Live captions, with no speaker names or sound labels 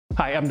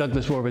Hi, I'm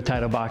Douglas Ward with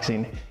Title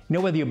Boxing. You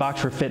know, whether you box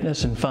for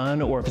fitness and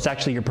fun or if it's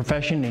actually your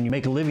profession and you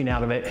make a living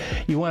out of it,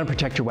 you want to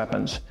protect your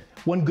weapons.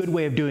 One good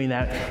way of doing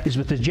that is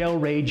with the Gel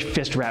Rage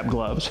Fist Wrap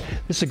gloves.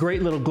 This is a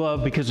great little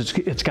glove because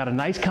it's got a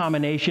nice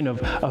combination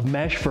of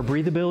mesh for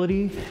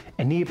breathability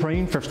and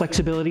neoprene for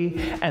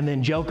flexibility, and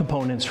then gel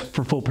components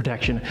for full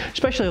protection,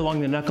 especially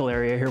along the knuckle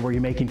area here where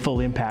you're making full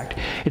impact.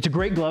 It's a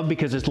great glove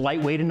because it's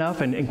lightweight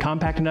enough and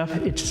compact enough.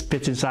 It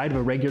fits inside of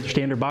a regular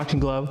standard boxing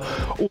glove,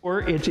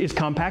 or it's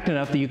compact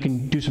enough that you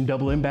can do some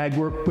double in bag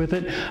work with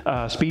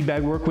it, speed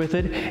bag work with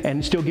it, and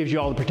it still gives you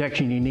all the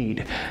protection you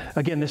need.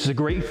 Again, this is a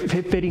great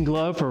fitting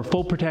glove for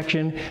full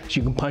protection so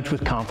you can punch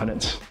with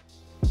confidence.